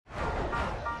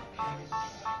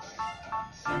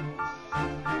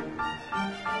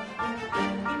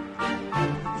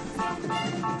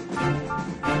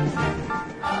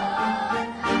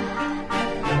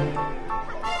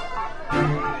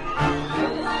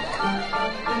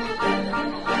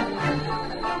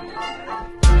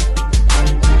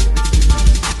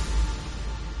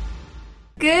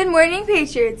morning,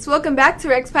 Patriots. Welcome back to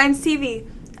Rex Pines TV.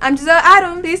 I'm Giselle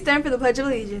Adam. Please stand for the Pledge of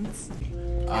Allegiance.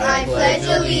 I pledge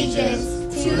allegiance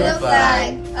to the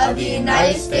flag of the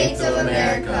United States of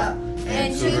America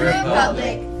and to the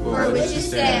republic for which it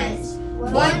stands,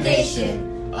 one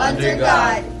nation, under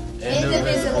God,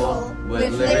 indivisible,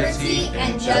 with liberty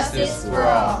and justice for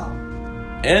all.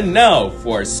 And now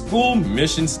for our school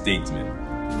mission statement.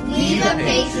 We the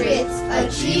Patriots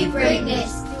achieve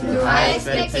greatness through high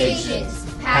expectations,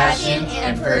 passion,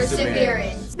 and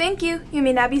perseverance. Thank you. You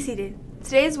may now be seated.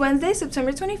 Today is Wednesday,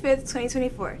 September 25th,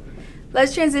 2024.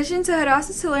 Let's transition to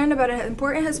Hadassah to learn about an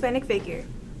important Hispanic figure.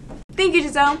 Thank you,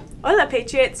 Giselle. Hola,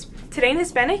 Patriots. Today in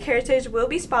Hispanic Heritage, we'll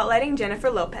be spotlighting Jennifer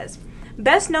Lopez,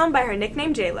 best known by her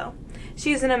nickname J-Lo.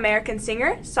 She is an American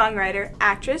singer, songwriter,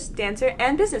 actress, dancer,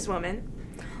 and businesswoman.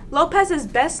 Lopez is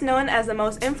best known as the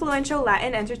most influential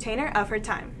Latin entertainer of her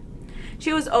time.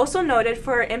 She was also noted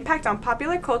for her impact on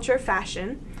popular culture,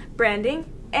 fashion,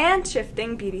 branding, and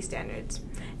shifting beauty standards.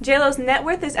 J-Lo's net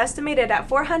worth is estimated at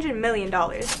 $400 million.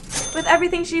 With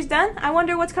everything she's done, I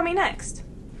wonder what's coming next.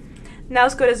 Now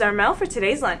let's go to Zarmel for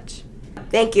today's lunch.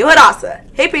 Thank you, Hadassah.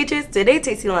 Hey, Patriots, today's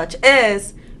tasty lunch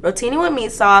is rotini with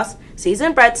meat sauce,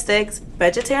 seasoned breadsticks,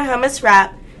 vegetarian hummus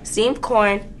wrap, steamed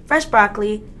corn, fresh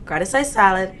broccoli, garden-sized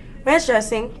salad, ranch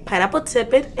dressing, pineapple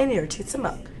tippet, and irritated some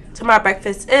milk. Tomorrow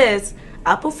breakfast is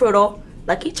apple fruttle,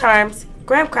 Lucky Charms,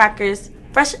 graham crackers,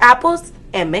 fresh apples,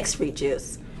 and mixed fruit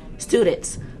juice.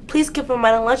 Students, please keep in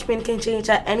mind a lunch meeting can change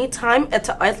at any time and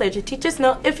to always let your teachers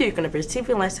know if you're going to receive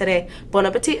your lunch today. Bon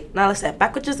appetit. Now let's head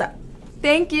back with Giselle.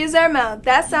 Thank you, Zarmel.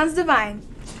 That sounds divine.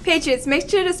 Patriots, make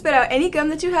sure to spit out any gum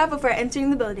that you have before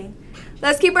entering the building.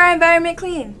 Let's keep our environment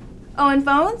clean. Oh, and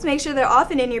phones, make sure they're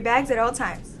off and in your bags at all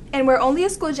times. And wear only a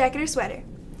school jacket or sweater.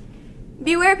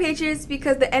 Beware, Patriots,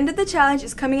 because the end of the challenge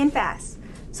is coming in fast.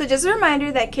 So just a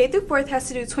reminder that K through 4th has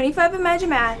to do 25 Imagine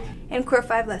Math and Core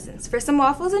 5 lessons for some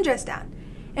waffles and dress down.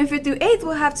 And 5th through 8th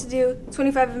will have to do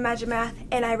 25 Imagine Math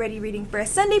and I Ready reading for a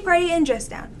Sunday party and dress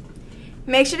down.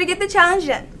 Make sure to get the challenge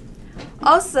done.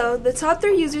 Also, the top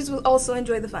 3 users will also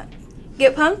enjoy the fun.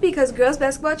 Get pumped because girls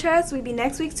basketball tryouts will be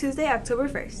next week, Tuesday, October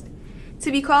 1st.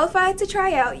 To be qualified to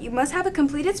try out, you must have a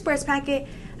completed sports packet,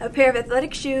 a pair of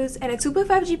athletic shoes, and a 2.5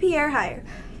 GPA or higher.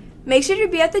 Make sure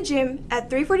to be at the gym at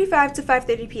 3:45 to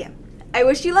 5:30 p.m. I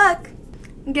wish you luck!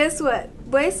 Guess what?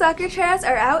 Boys soccer tryouts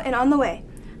are out and on the way.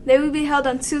 They will be held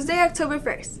on Tuesday, October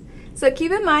 1st. So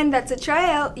keep in mind that to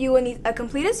try out, you will need a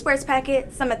completed sports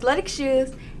packet, some athletic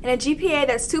shoes, and a GPA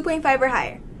that's 2.5 or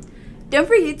higher. Don't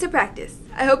forget to practice.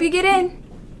 I hope you get in!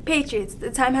 Patriots, the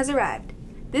time has arrived.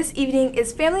 This evening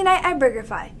is family night at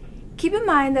BurgerFi. Keep in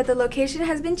mind that the location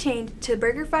has been changed to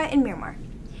BurgerFi in Miramar.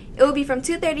 It will be from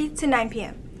 2:30 to 9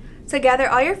 p.m. So gather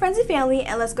all your friends and family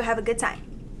and let's go have a good time.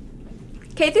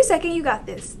 K through 2nd, you got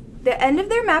this. The end of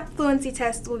their math fluency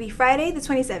test will be Friday the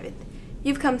 27th.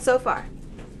 You've come so far.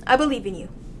 I believe in you.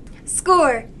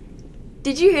 Score!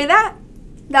 Did you hear that?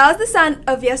 That was the sound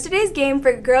of yesterday's game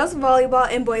for girls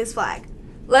volleyball and boys flag.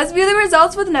 Let's view the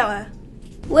results with Noah.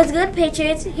 What's good,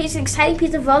 Patriots? Here's an exciting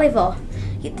piece of volleyball.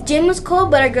 The gym was cold,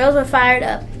 but our girls were fired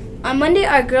up. On Monday,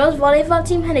 our girls volleyball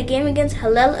team had a game against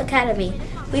Hillel Academy.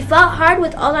 We fought hard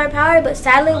with all our power, but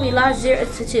sadly we lost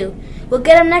 0-2. We'll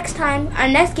get them next time. Our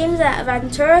next game is at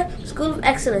Ventura School of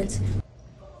Excellence.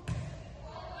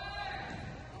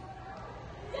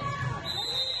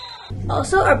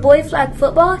 Also, our boy flag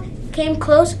football came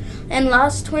close and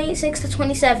lost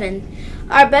 26-27.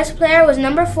 Our best player was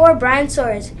number 4, Brian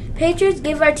Soares. Patriots,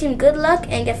 give our team good luck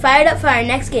and get fired up for our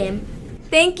next game.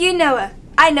 Thank you, Noah.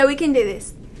 I know we can do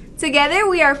this. Together,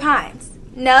 we are Pines.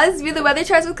 Now let's view the weather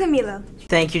charts with Camilo.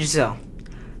 Thank you, Giselle.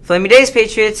 Flammy days,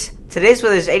 Patriots. Today's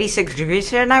weather is 86 degrees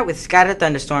Fahrenheit with scattered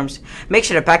thunderstorms. Make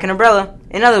sure to pack an umbrella.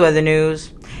 In other weather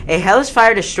news, a hellish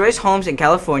fire destroys homes in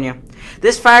California.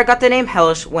 This fire got the name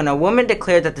hellish when a woman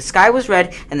declared that the sky was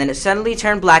red and then it suddenly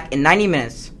turned black in 90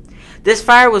 minutes. This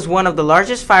fire was one of the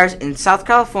largest fires in South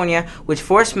California, which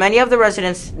forced many of the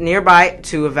residents nearby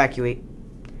to evacuate.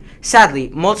 Sadly,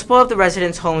 multiple of the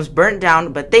residents' homes burnt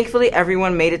down, but thankfully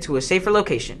everyone made it to a safer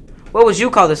location. What would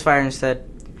you call this fire instead?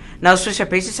 Now let's wish our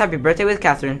Patriots happy birthday with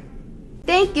Catherine.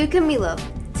 Thank you, Camilo.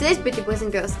 Today's birthday boys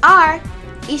and girls are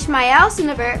Ishmael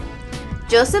Sunavert,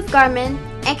 Joseph Garman,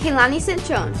 and Kaylani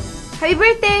Cintron. Happy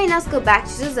birthday, and let's go back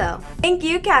to Giselle. Thank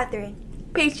you, Catherine.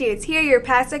 Patriots, here are your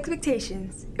past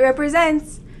expectations. It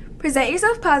represents: present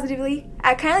yourself positively,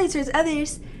 act kindly towards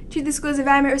others, treat the school's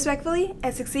environment respectfully,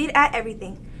 and succeed at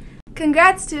everything.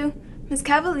 Congrats to Ms.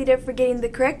 Cavalita for getting the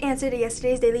correct answer to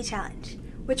yesterday's daily challenge,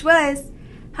 which was,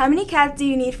 how many cats do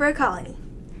you need for a colony?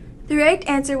 The right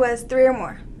answer was 3 or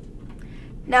more.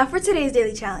 Now for today's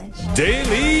daily challenge.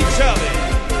 Daily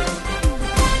Challenge.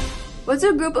 What's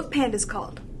a group of pandas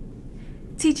called?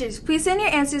 Teachers, please send your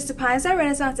answers to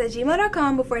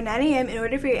pines.renaissance@gmail.com before 9 a.m. in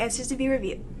order for your answers to be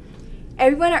reviewed.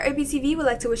 Everyone at RPTV would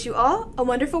like to wish you all a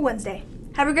wonderful Wednesday.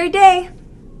 Have a great day!